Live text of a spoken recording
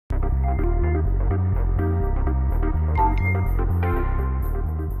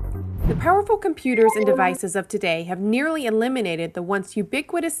Powerful computers and devices of today have nearly eliminated the once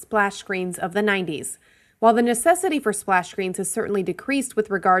ubiquitous splash screens of the 90s. While the necessity for splash screens has certainly decreased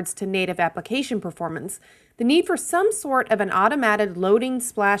with regards to native application performance, the need for some sort of an automated loading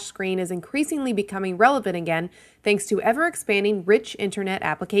splash screen is increasingly becoming relevant again thanks to ever-expanding rich internet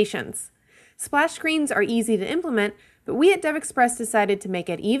applications. Splash screens are easy to implement, but we at DevExpress decided to make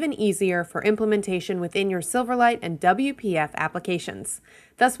it even easier for implementation within your Silverlight and WPF applications.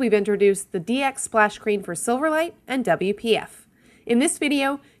 Thus, we've introduced the DXSplashScreen for Silverlight and WPF. In this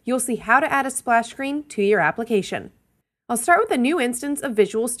video, you'll see how to add a splash screen to your application. I'll start with a new instance of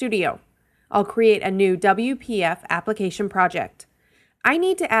Visual Studio. I'll create a new WPF application project. I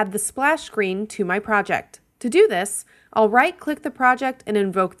need to add the splash screen to my project. To do this, I'll right-click the project and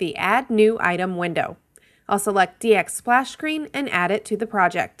invoke the Add New Item window. I'll select DXSplashScreen and add it to the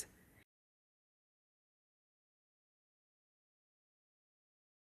project.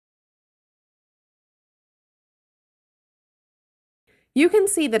 You can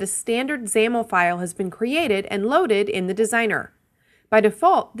see that a standard XAML file has been created and loaded in the designer. By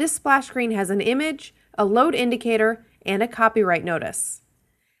default, this splash screen has an image, a load indicator, and a copyright notice.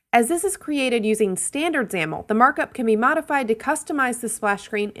 As this is created using standard XAML, the markup can be modified to customize the splash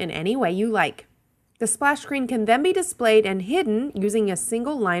screen in any way you like. The splash screen can then be displayed and hidden using a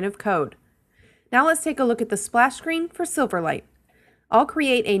single line of code. Now let's take a look at the splash screen for Silverlight. I'll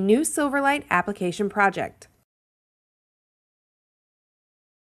create a new Silverlight application project.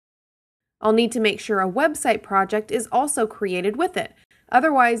 I'll need to make sure a website project is also created with it.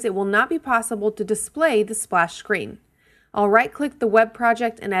 Otherwise, it will not be possible to display the splash screen. I'll right-click the web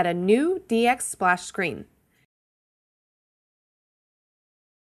project and add a new DXSplashScreen.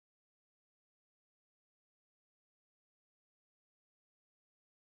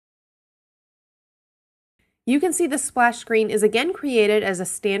 You can see the splash screen is again created as a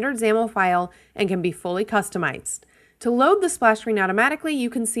standard XAML file and can be fully customized. To load the splash screen automatically, you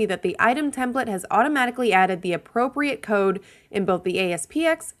can see that the item template has automatically added the appropriate code in both the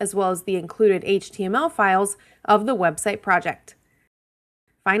ASPX as well as the included HTML files of the website project.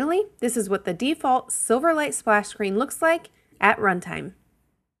 Finally, this is what the default Silverlight splash screen looks like at runtime.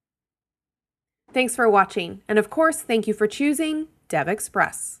 Thanks for watching, and of course, thank you for choosing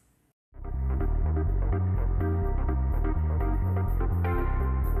DevExpress.